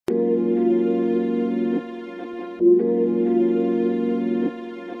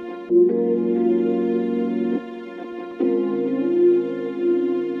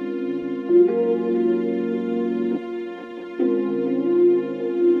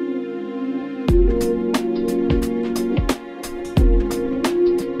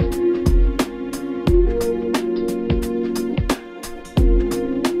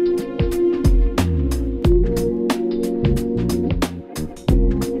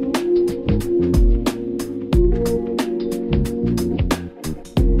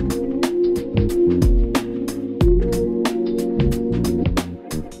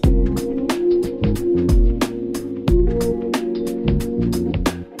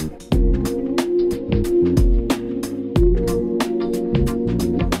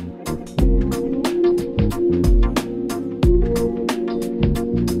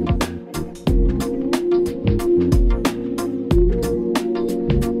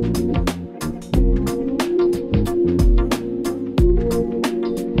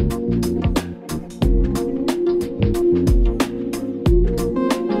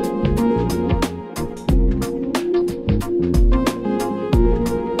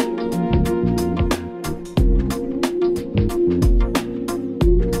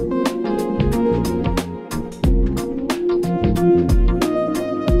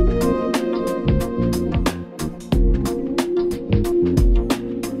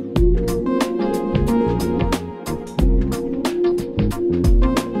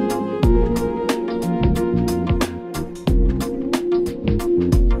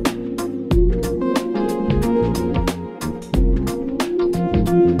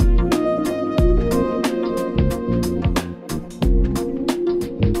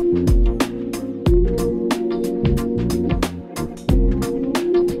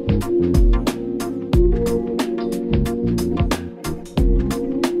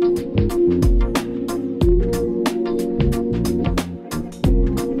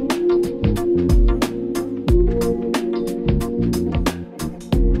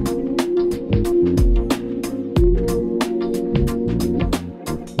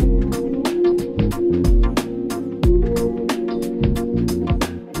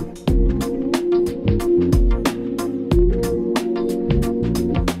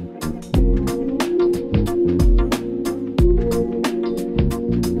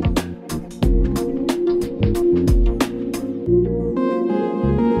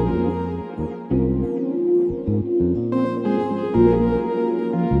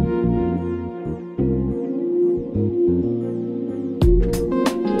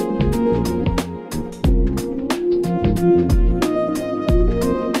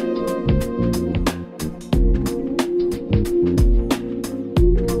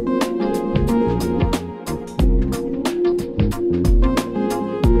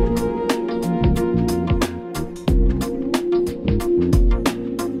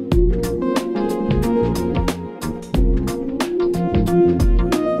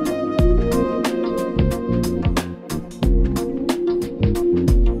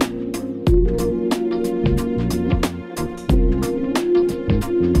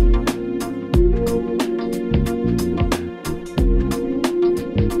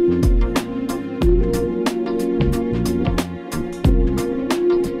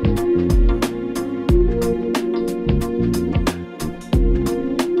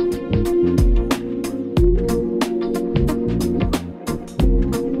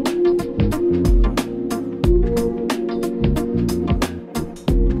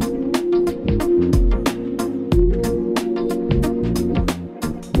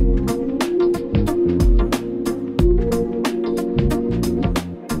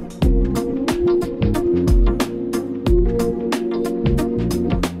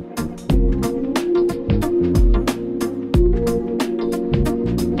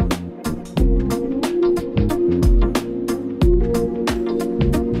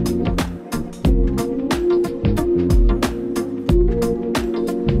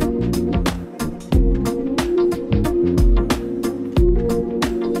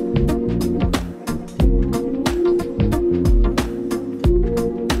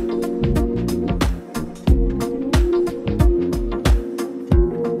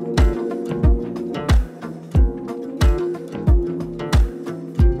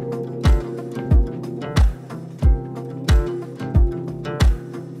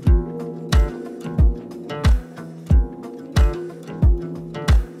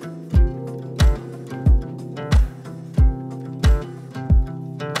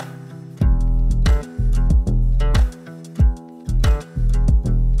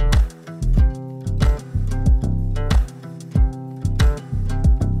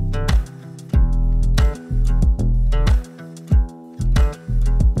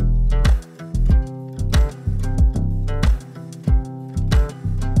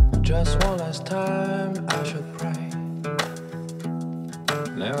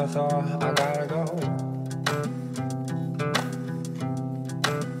Never thought I gotta go.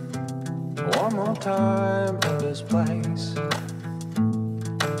 One more time in this place,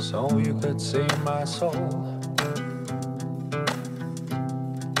 so you could see my soul.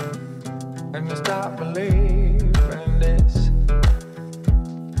 And you stop believing this.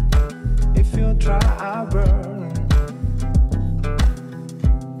 If you try, I burn.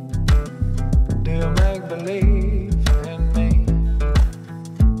 Do you make believe in me?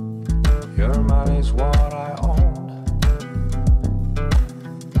 Your money's what I own,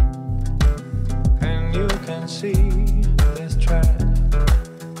 and you can see this thread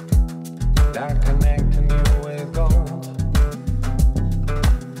that connecting you with gold.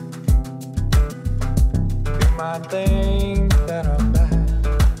 You might think that I'm bad,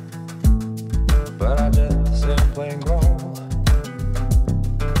 but I just simply grow.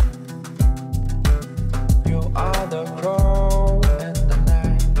 You are the crow in the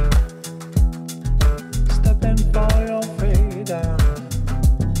night, stepping for your freedom.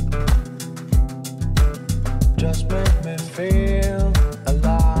 Just make me feel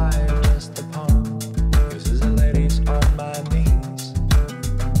alive, just upon uses the ladies on my knees.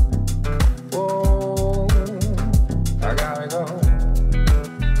 Whoa, I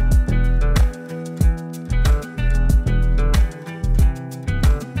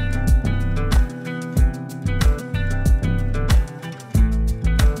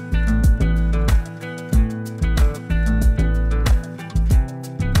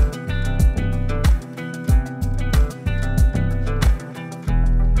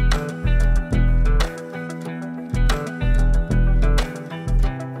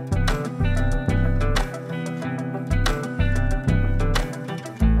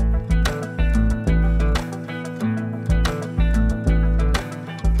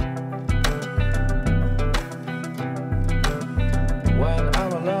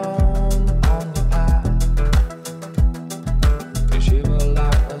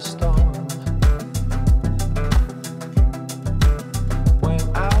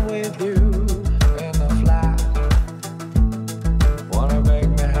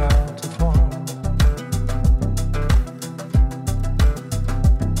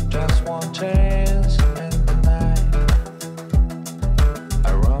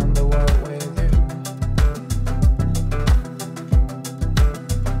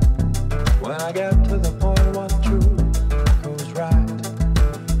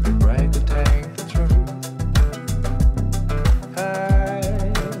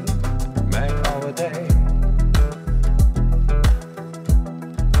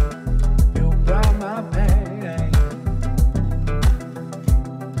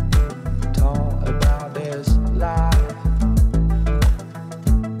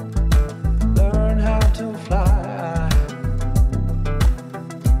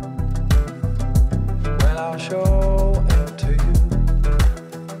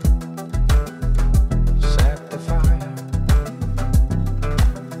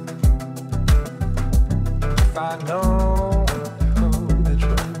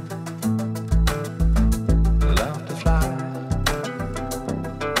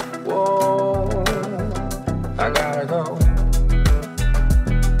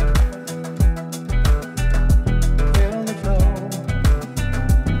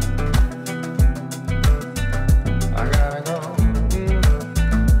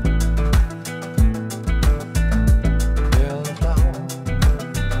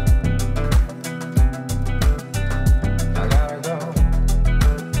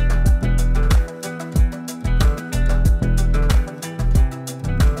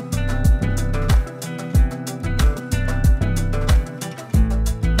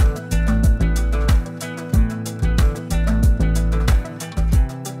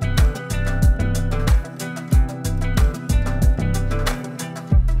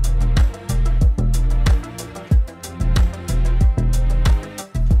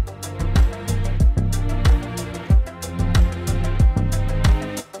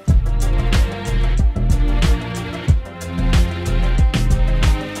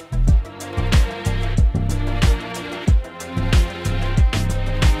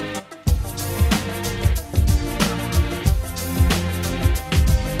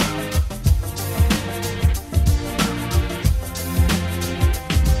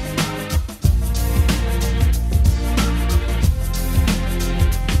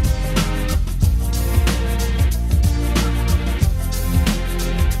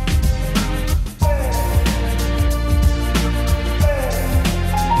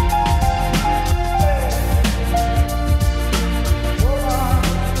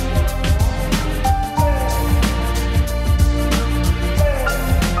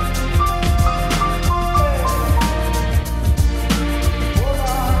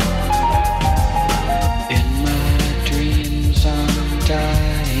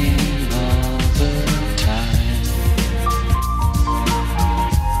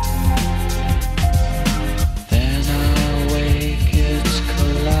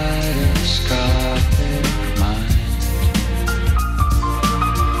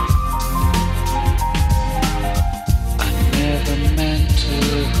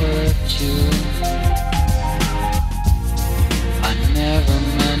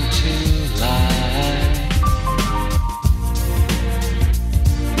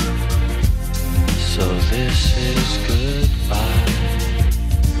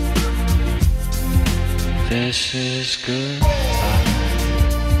This is goodbye.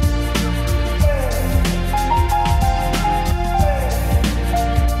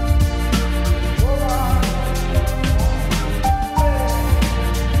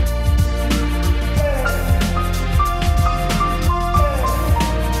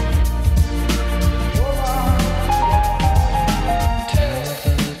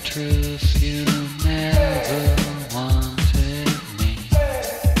 Truth, you never wanted me.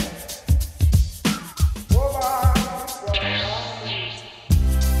 Tell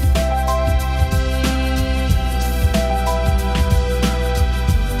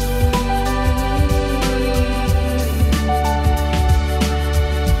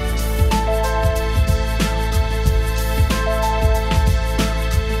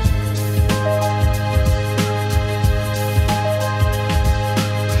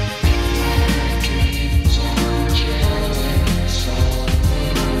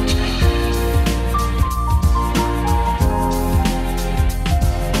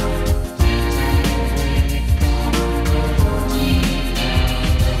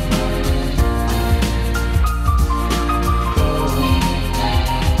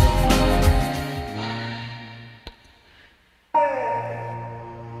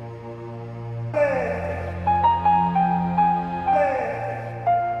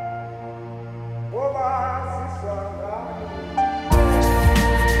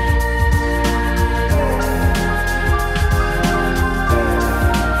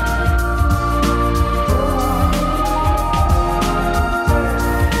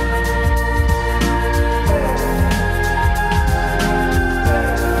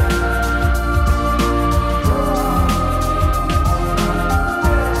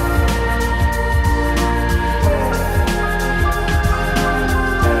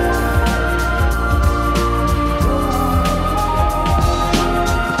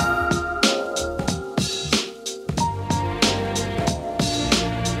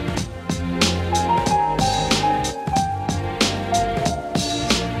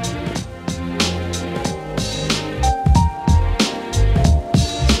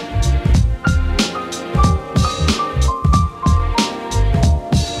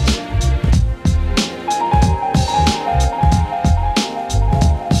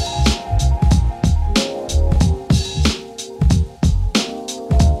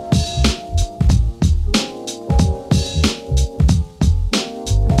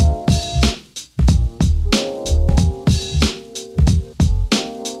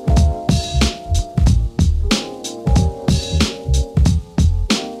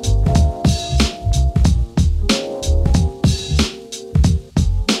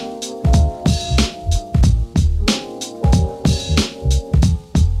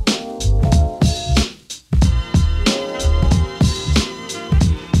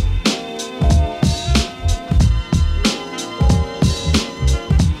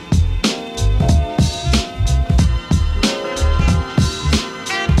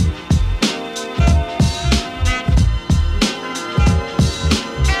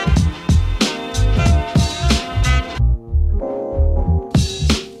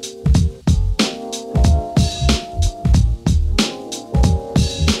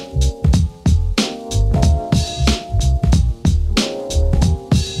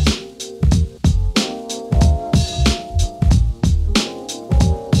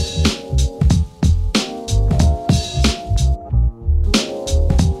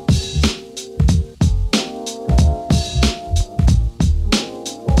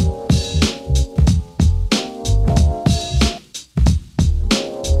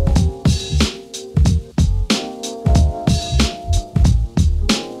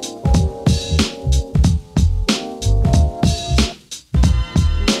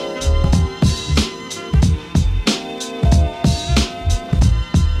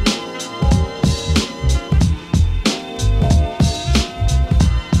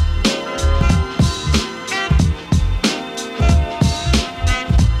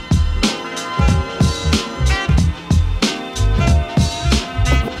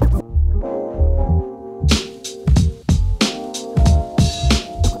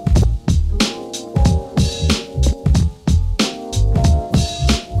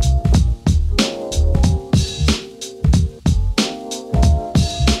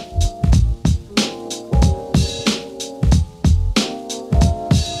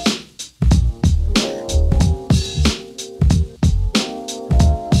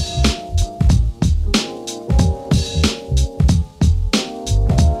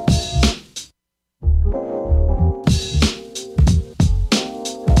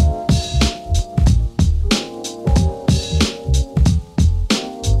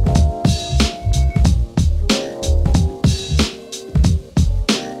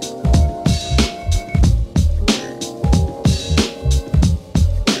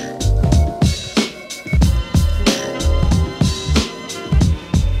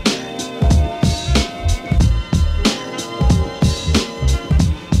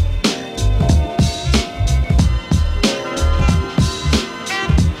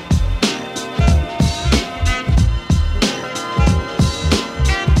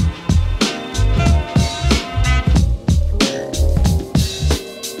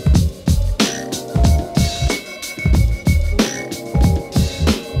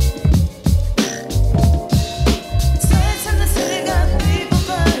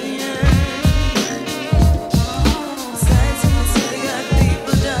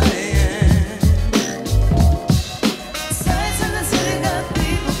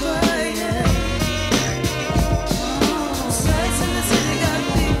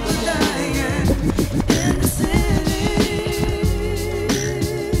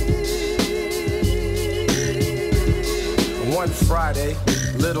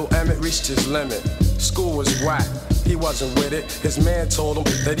reached his limit. School was whack, he wasn't with it. His man told him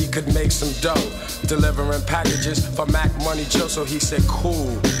that he could make some dough, delivering packages for Mac Money Joe, so he said,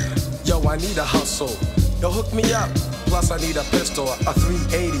 cool. Yo, I need a hustle. Yo, hook me up. Plus I need a pistol, a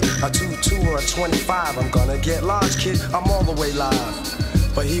 380, a 22 or a 25. I'm gonna get large, kid, I'm all the way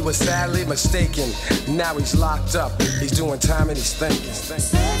live. But he was sadly mistaken. Now he's locked up. He's doing time and he's thinking.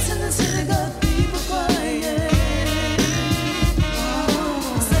 Sex in the city got people crying.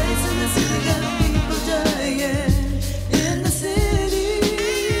 Sex in the city got people dying. In the city.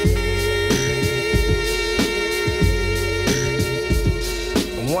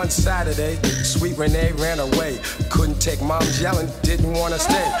 One Saturday, sweet Renee ran away. Couldn't take mom's yelling, didn't want to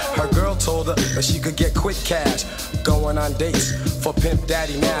stay. Her girl told her that she could get quick cash, going on dates for Pimp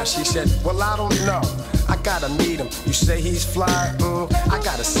Daddy now. She said, well, I don't know, I gotta meet him. You say he's fly, I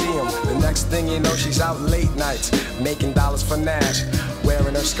gotta see him. The next thing you know, she's out late nights, making dollars for Nash,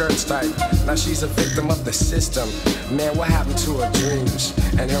 wearing her skirts tight. Now she's a victim of the system. Man, what happened to her dreams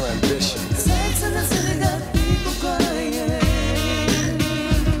and her ambition? Sex in the city got people crying.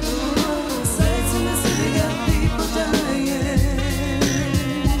 Sex in the city got people dying.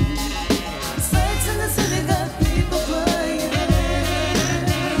 Sex in the city got people crying.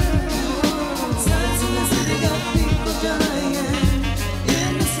 Sex in the city got people dying.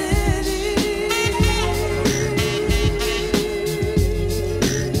 In the city.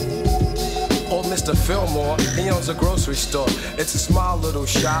 Old Mr. Fillmore, he owns a grocery store. It's a small little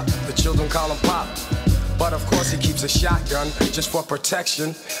shop, the children call him Pop. But of course he keeps a shotgun just for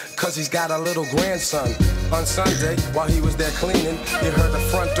protection, cause he's got a little grandson. On Sunday, while he was there cleaning, he heard the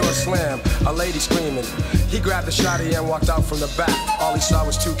front door slam, a lady screaming. He grabbed the shotty and walked out from the back. All he saw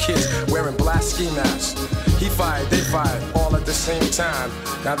was two kids wearing black ski masks. He fired, they fired, all at the same time.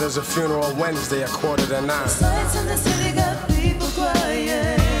 Now there's a funeral Wednesday at 8:45. Sex in the city got people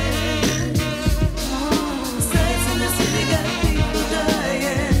crying. Sex in the city got people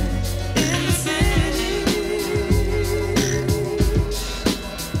dying. In the city.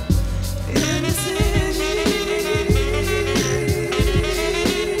 In the city.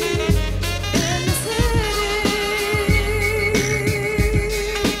 In the city. In the city.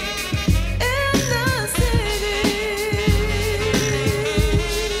 In the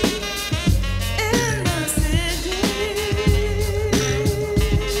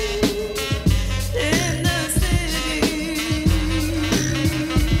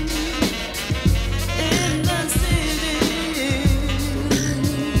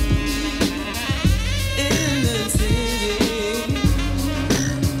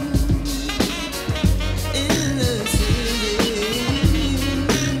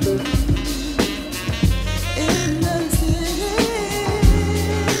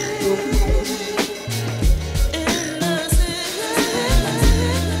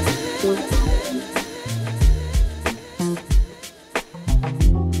city.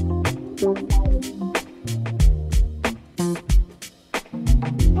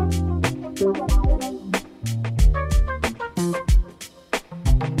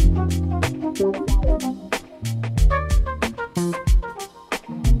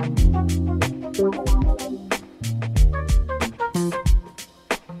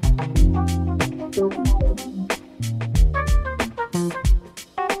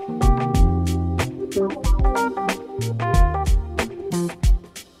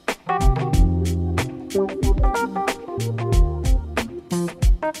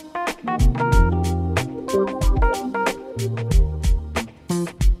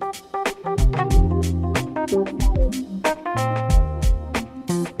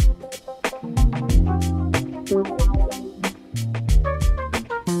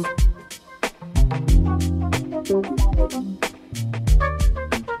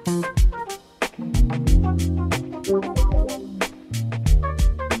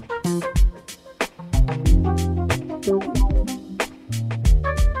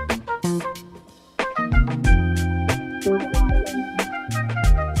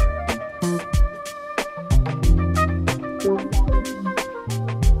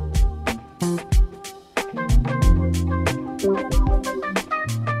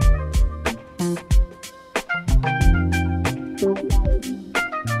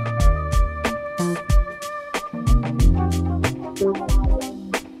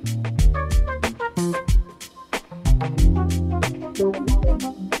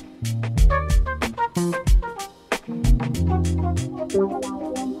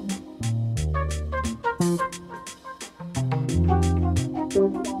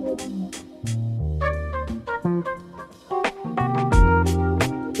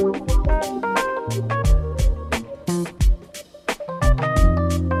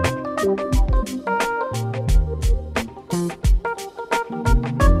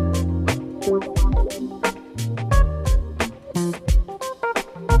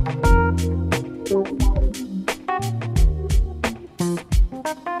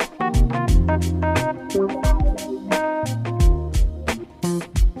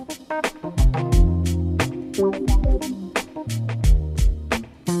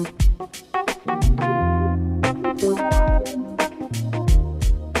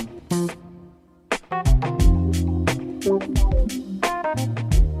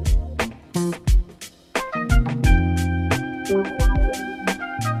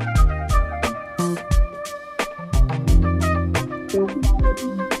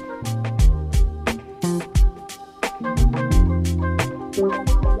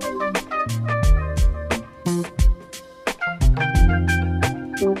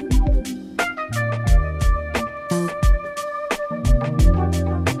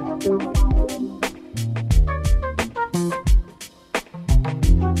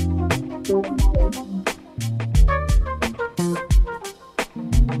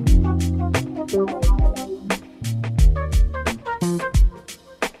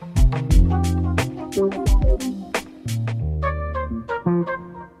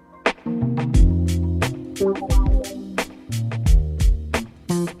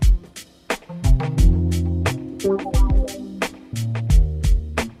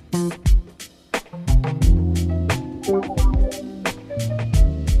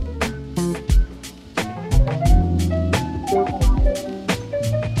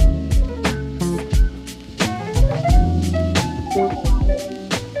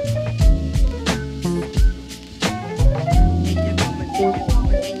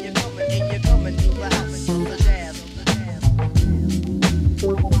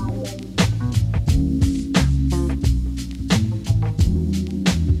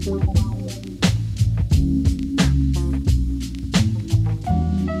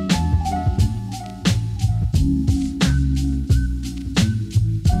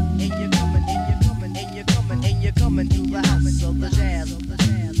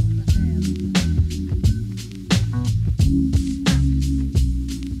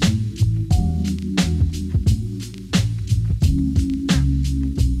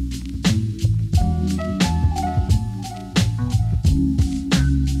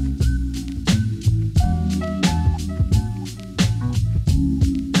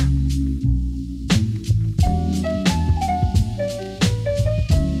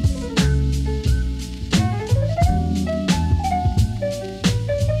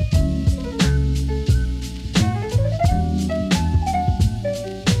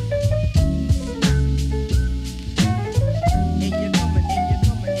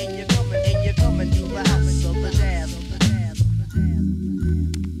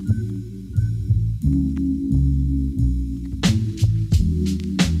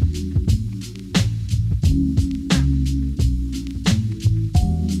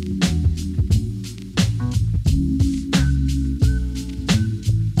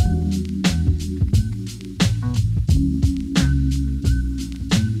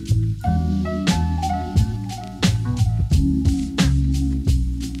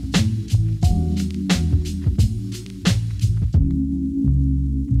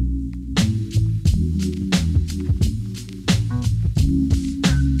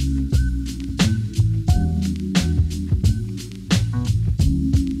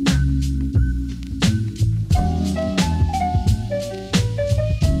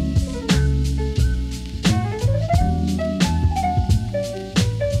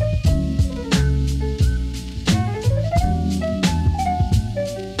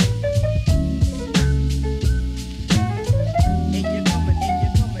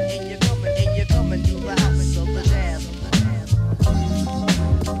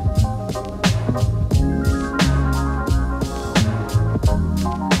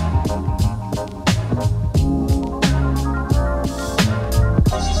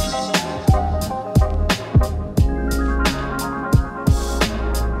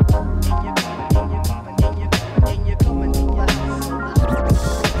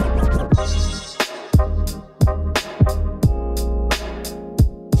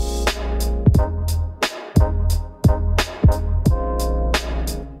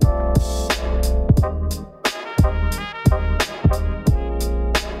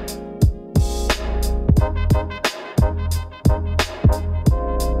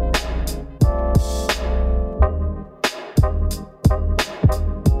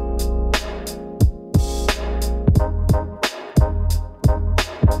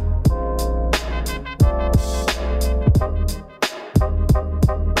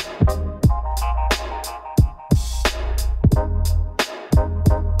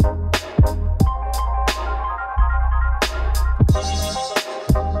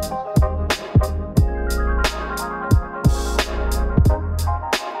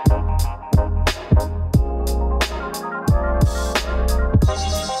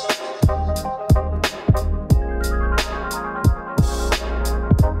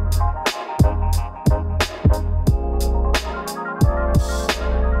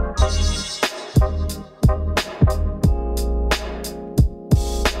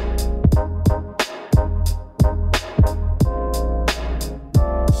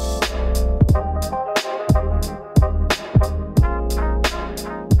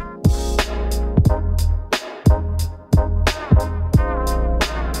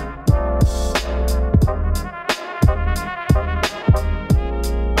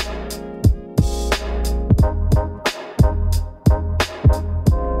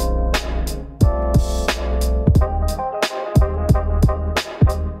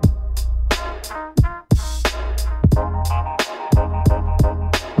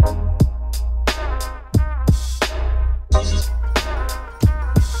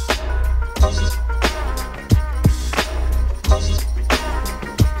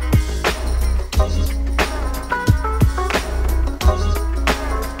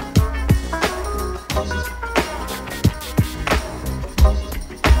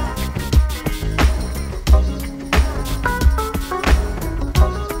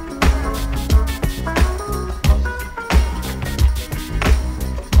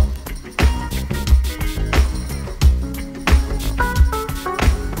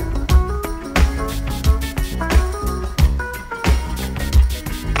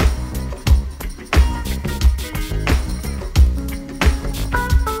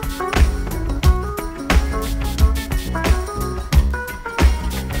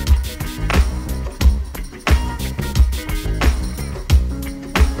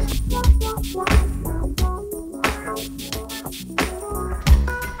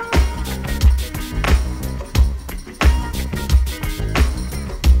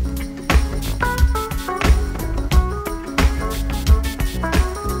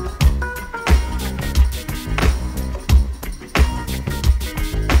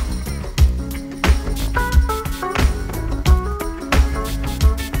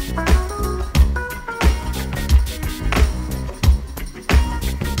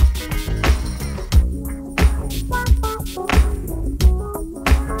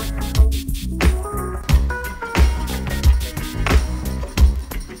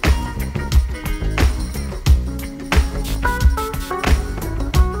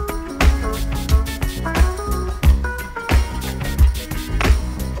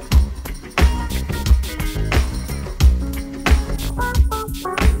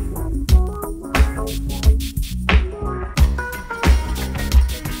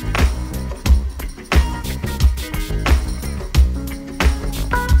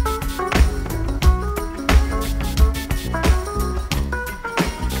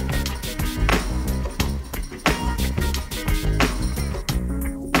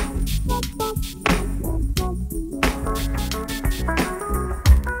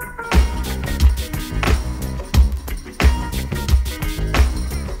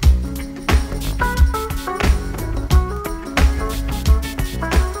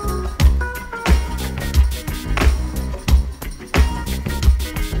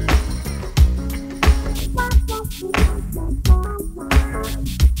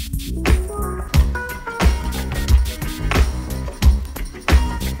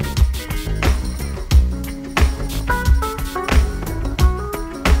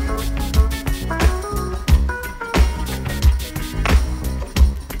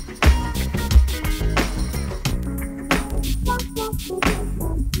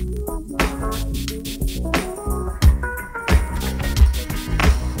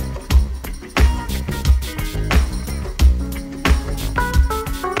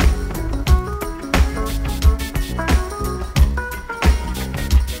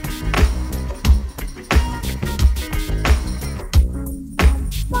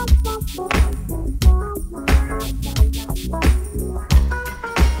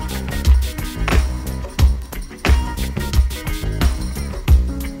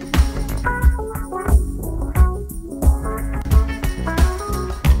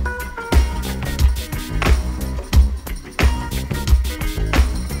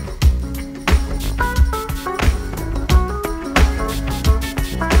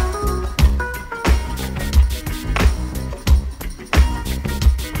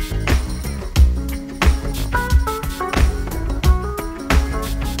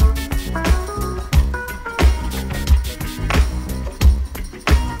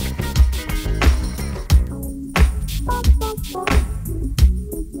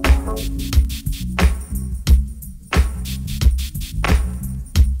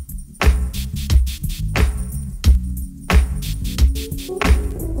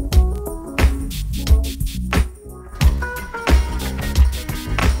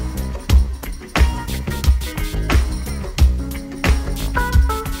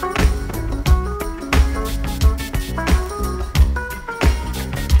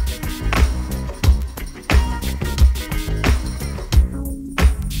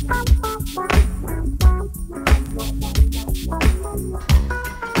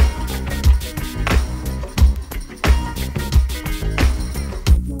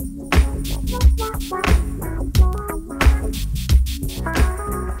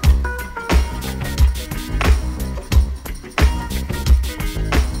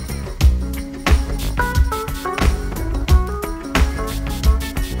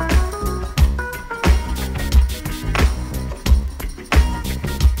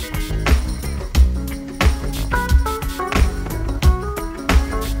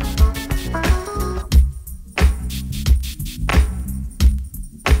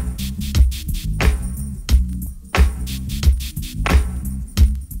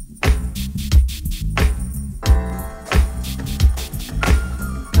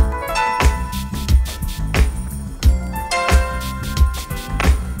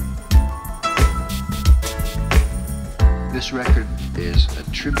 This record is a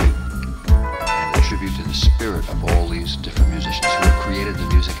tribute, and a tribute to the spirit of all these different musicians who have created the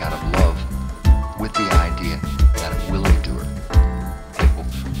music out of love with the idea that it will endure. It will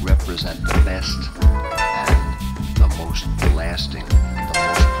represent the best and the most lasting, the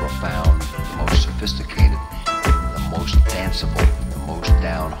most profound, the most sophisticated, the most danceable, the most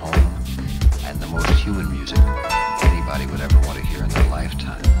down home, and the most human music anybody would ever want to hear in their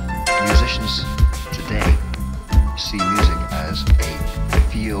lifetime. Musicians today see music as a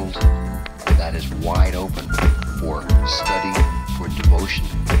field that is wide open for study, for devotion,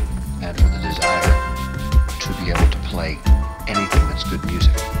 and for the desire to be able to play anything that's good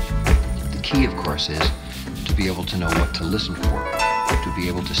music. The key, of course, is to be able to know what to listen for, to be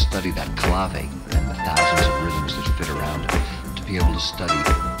able to study that clave and the thousands of rhythms that fit around it, to be able to study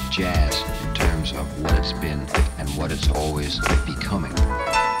jazz in terms of what it's been and what it's always becoming.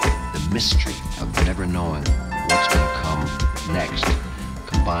 The mystery of never knowing what's going to come next,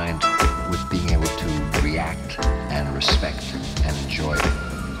 combined with being able to react and respect and enjoy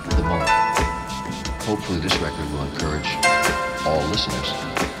the moment. Hopefully this record will encourage all listeners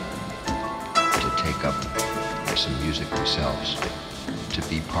to take up some music themselves, to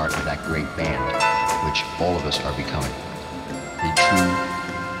be part of that great band which all of us are becoming. The true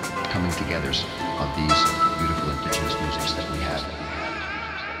coming togethers of these beautiful indigenous musics that we have.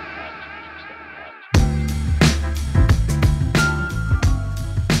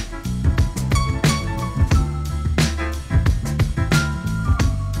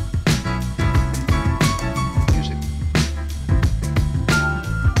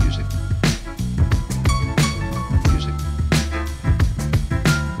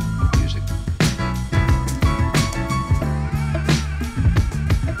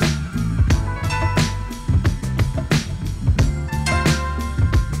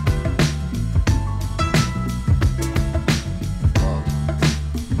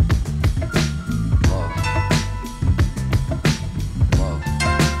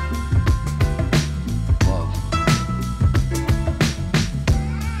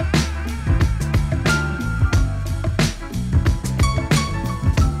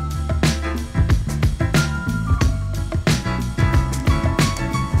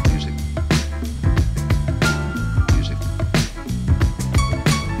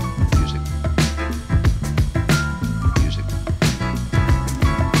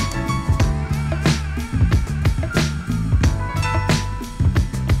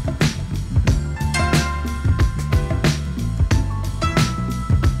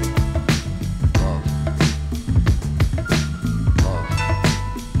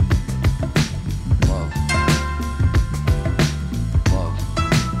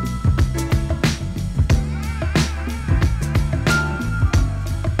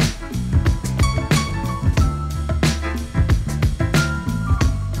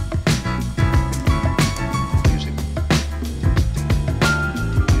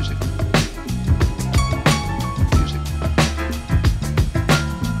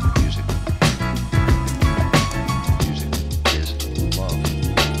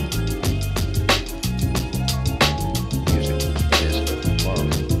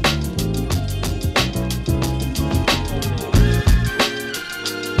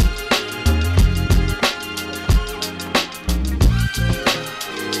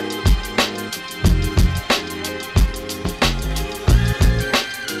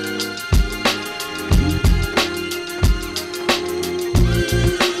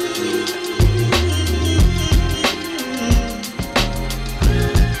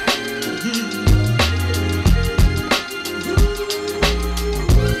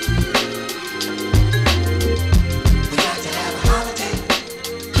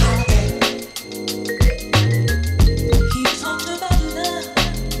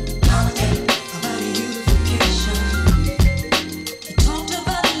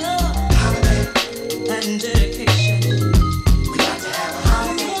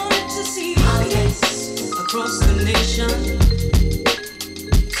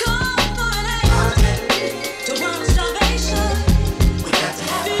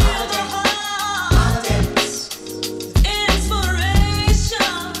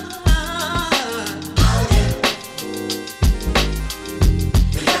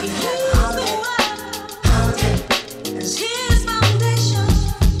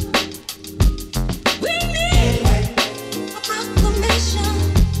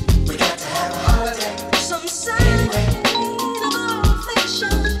 Some say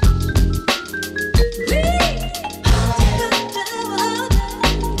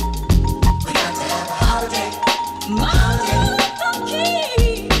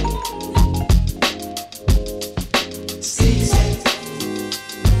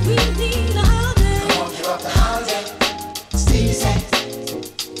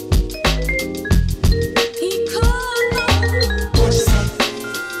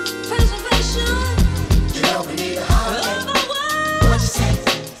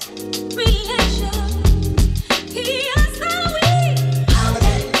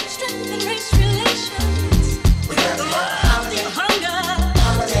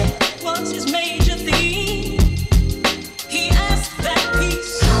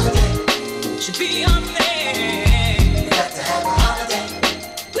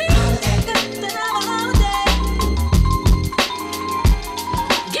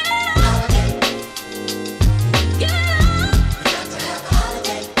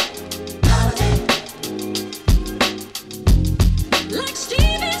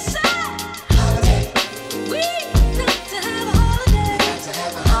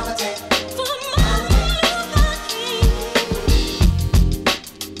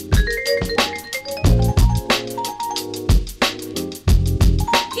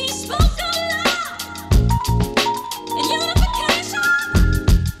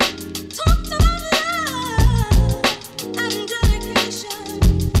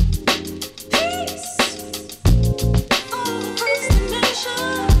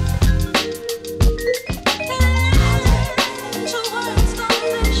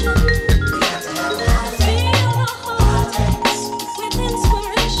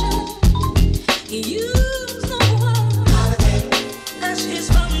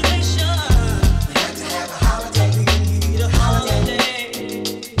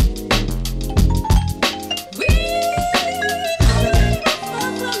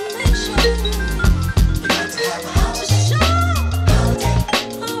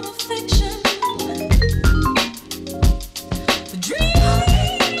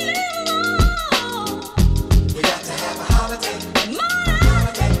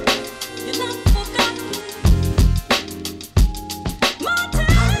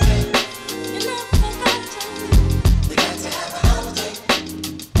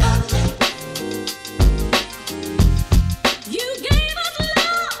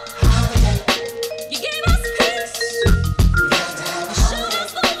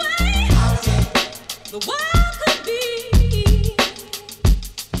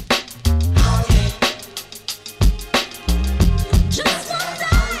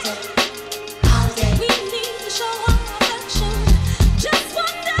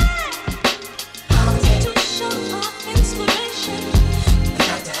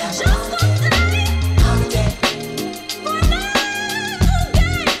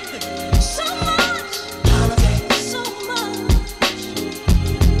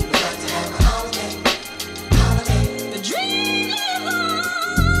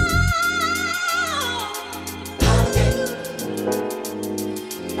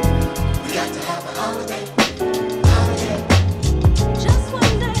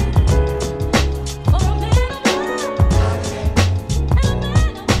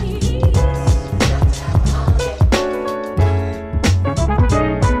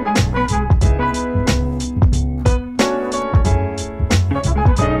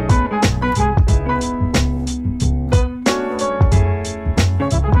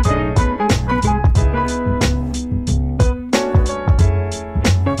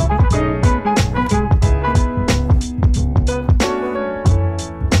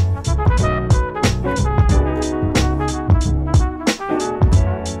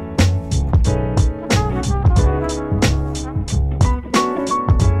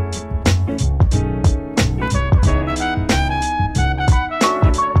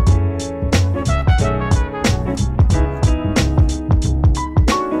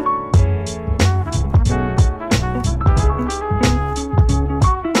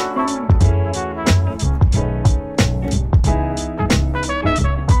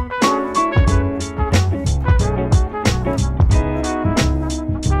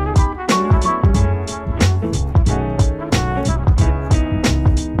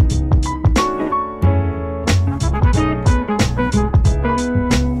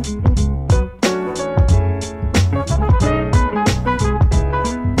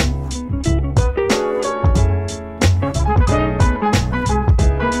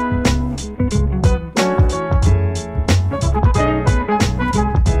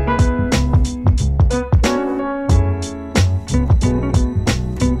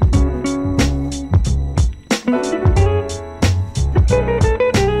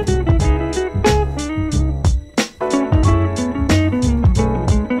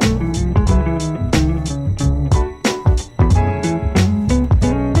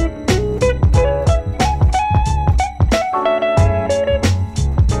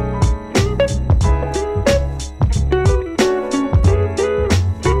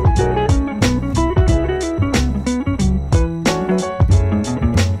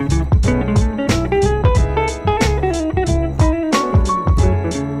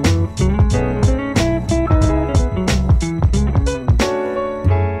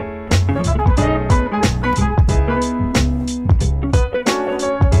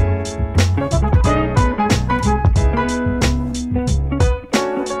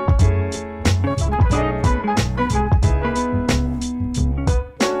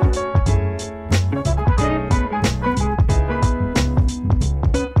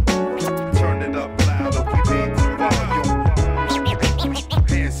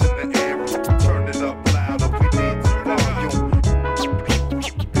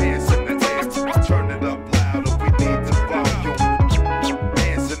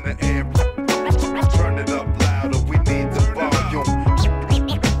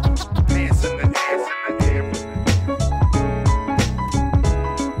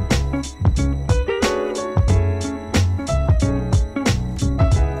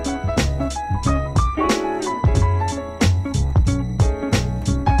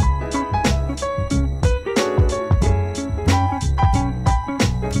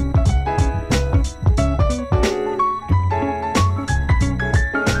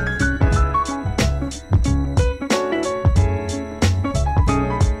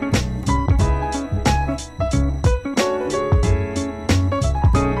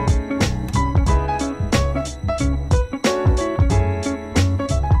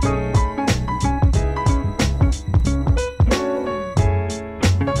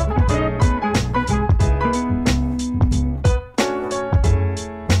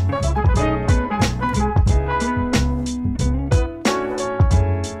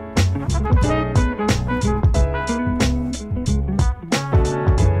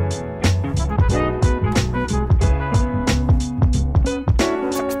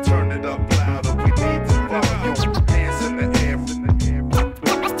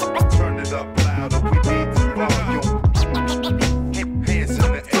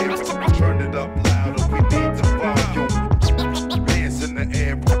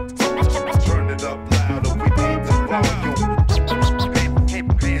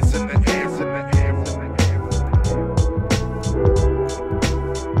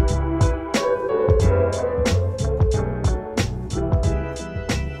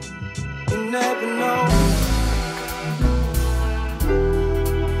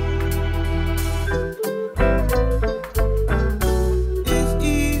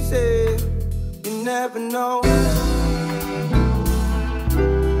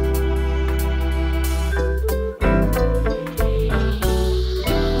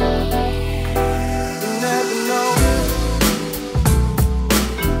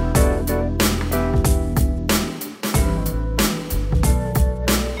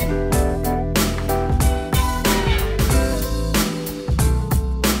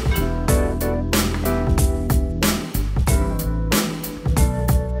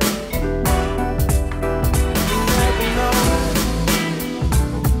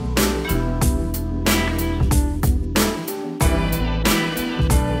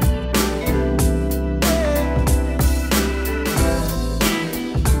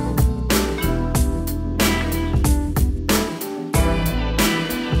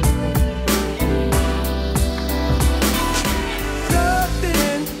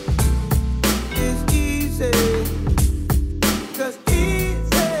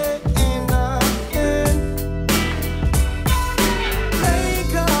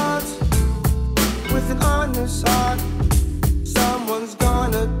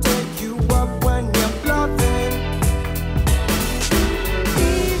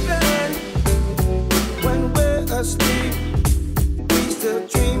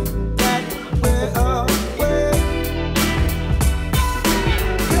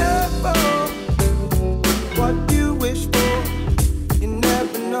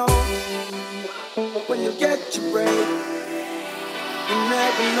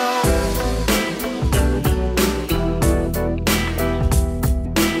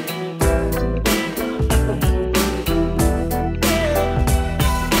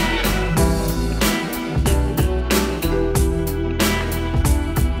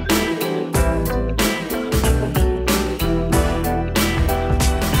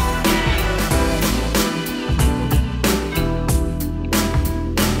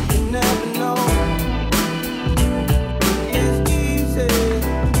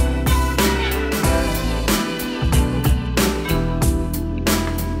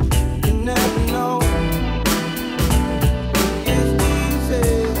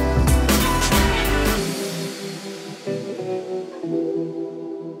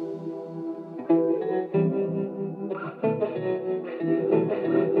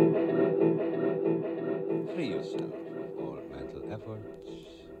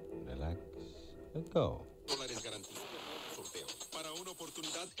go. Dólares garantizados. Sorteo. Para una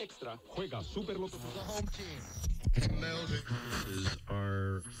oportunidad extra, juega Super Loto. The home team. Is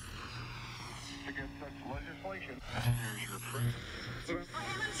our against such legislation. There's your friend.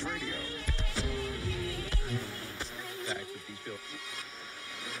 Radio. back with these bills.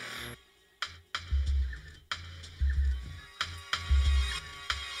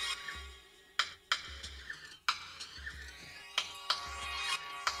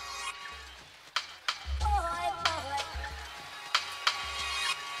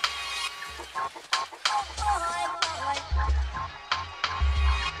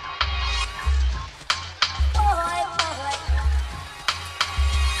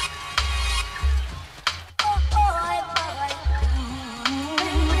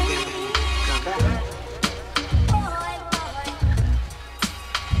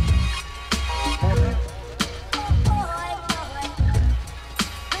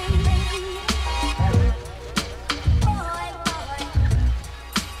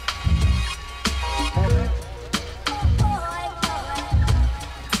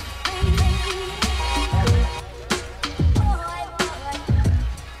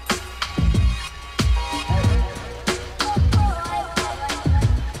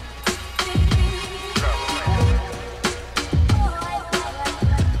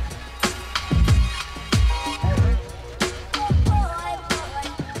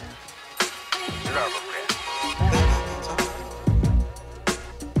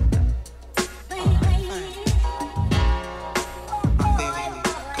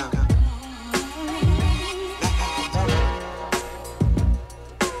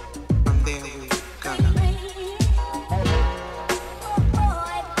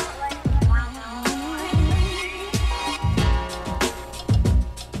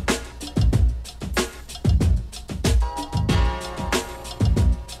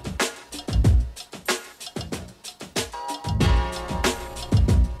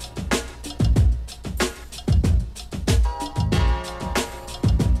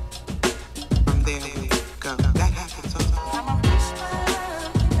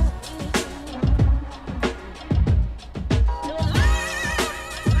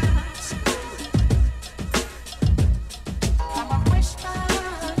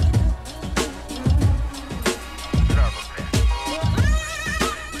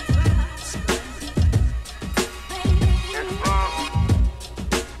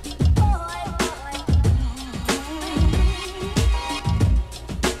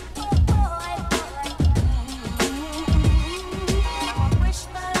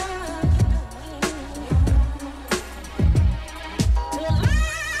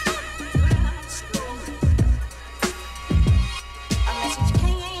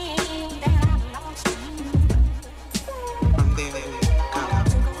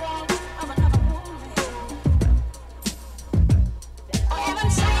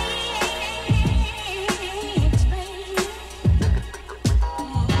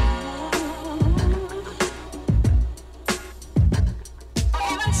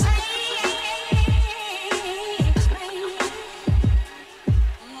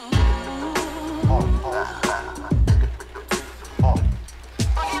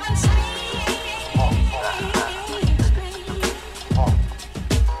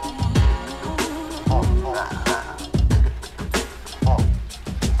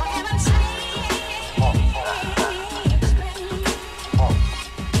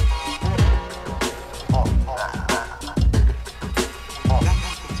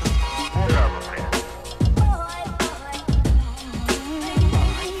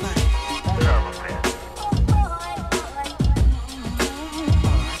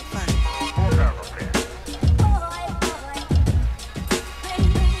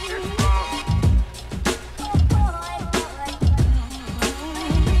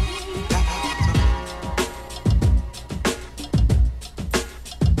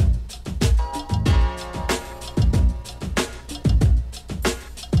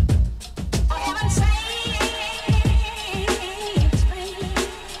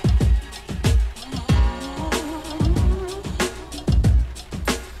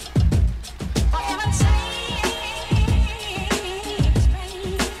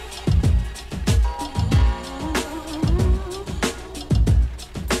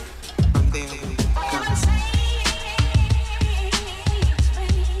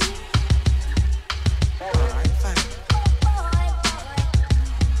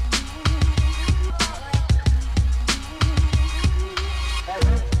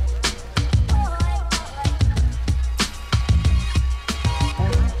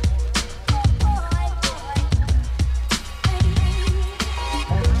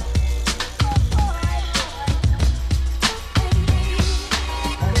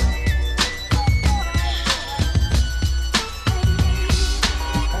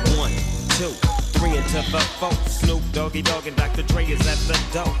 2, 3 into the 4. Snoop Doggy Dogg and Dr. Dre is at the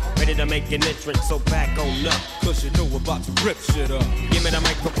door, ready to make an entrance, so back on up. Cause you know we're about to rip shit up. Give me the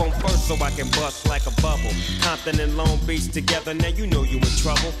microphone first so I can bust like a bubble. Compton and Long Beach together, now you know you in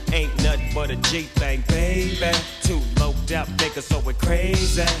trouble. Ain't nothing but a G thing, baby. Too loped out niggas, so we're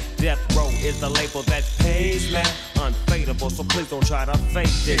crazy. Death Row is the label that pays me. Unfadable, so please don't try to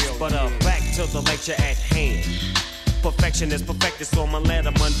fake this. But back to the lecture at hand. Perfection is perfected, so I'ma let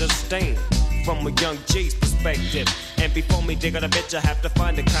them understand from a young G's perspective. And before me dig on a bitch, I have to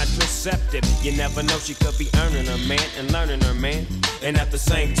find a contraceptive. You never know, she could be earning her man and learning her man, and at the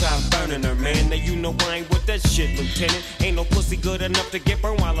same time burning her man. Now you know I ain't with that shit, Lieutenant. Ain't no pussy good enough to get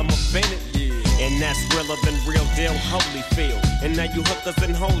burned while I'm offended. And that's realer than real deal, Holyfield. And now you hookers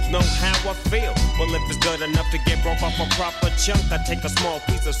and hoes know how I feel. Well, if it's good enough to get broke off a proper chunk, I take a small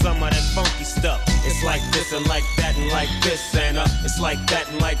piece of some of that funky stuff. It's like this and like that and like this and it's like that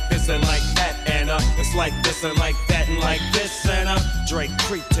and like this and like that and it's like this and like that and like this and Drake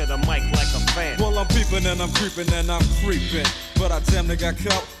creep to the mic like a fan. Well, I'm peeping and I'm creeping and I'm creeping, but I damn near got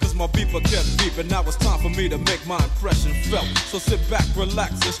caught. My beeper kept beeping, now it's time for me to make my impression felt. So sit back,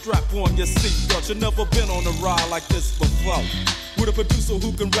 relax, and strap on your seatbelt. You've never been on a ride like this before, with a producer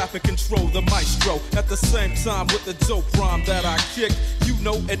who can rap and control the maestro. At the same time with the dope rhyme that I kick, you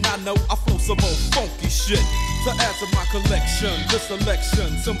know and I know I flow some old funky shit. To add to my collection, this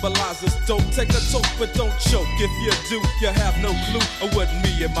selection symbolizes dope. Take a toke but don't choke. If you do, you have no clue of what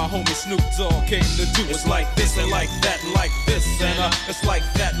me and my homie Snoop Dogg came to do. It's like this and like that and like this and it's like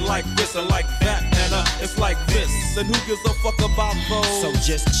that and like this and like that and it's like this. And who gives a fuck about those? So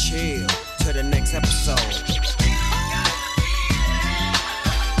just chill to the next episode.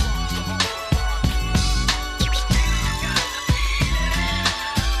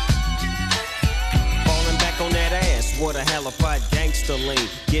 What a halified gangster lean,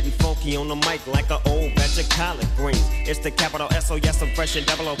 getting funky on the mic like an old batch of collard greens. It's the capital S, oh yes, I'm fresh and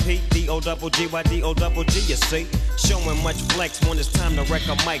double O-P, D-O-double-G-Y-D-O-double-G, you see. Showing much flex when it's time to wreck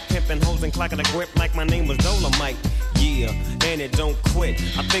a mic. Pimping hoes and clocking a grip like my name was Dolomite. Yeah, and it don't quit.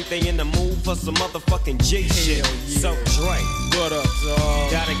 I think they in the mood for some motherfucking G shit. Yeah. So Dre, what up,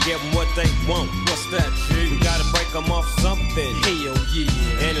 dog? Gotta give them what they want. What's that, G? We gotta break them off something. Hell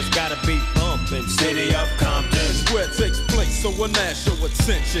yeah. And it's gotta be bumpin'. City of Compton. It's where it takes place, so when ask your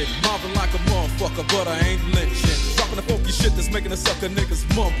attention. Mobbing like a motherfucker, but I ain't lynching. Dropping the funky shit that's making the sucker niggas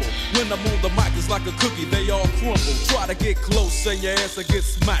mumble. When I'm on the mic, it's like a cookie, they all crumble. Try to get close and your ass will get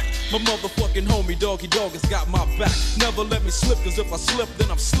smacked. My motherfucking homie Doggy Dogg has got my back. Never let me slip, cause if I slip, then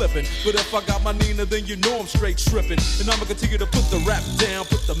I'm slipping. But if I got my Nina, then you know I'm straight tripping. And I'ma continue to put the rap down,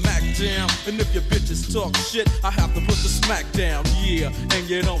 put the Mac down. And if your bitches talk shit, I have to put the smack down. Yeah, and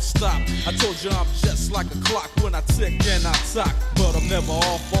you don't stop. I told you I'm just like a clock when I tick and I talk. But I'm never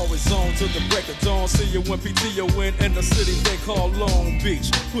off, always on till the break of dawn. See you when PTO in the city they call Long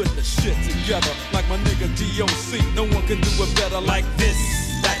Beach. Put the shit together like my nigga DOC. No one can do it better like this,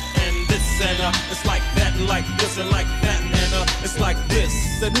 that, and this, and it's like that, and like this, and like that, and it's like this.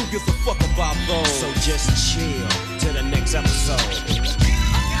 And who gives a fuck about those? So just chill to the next episode.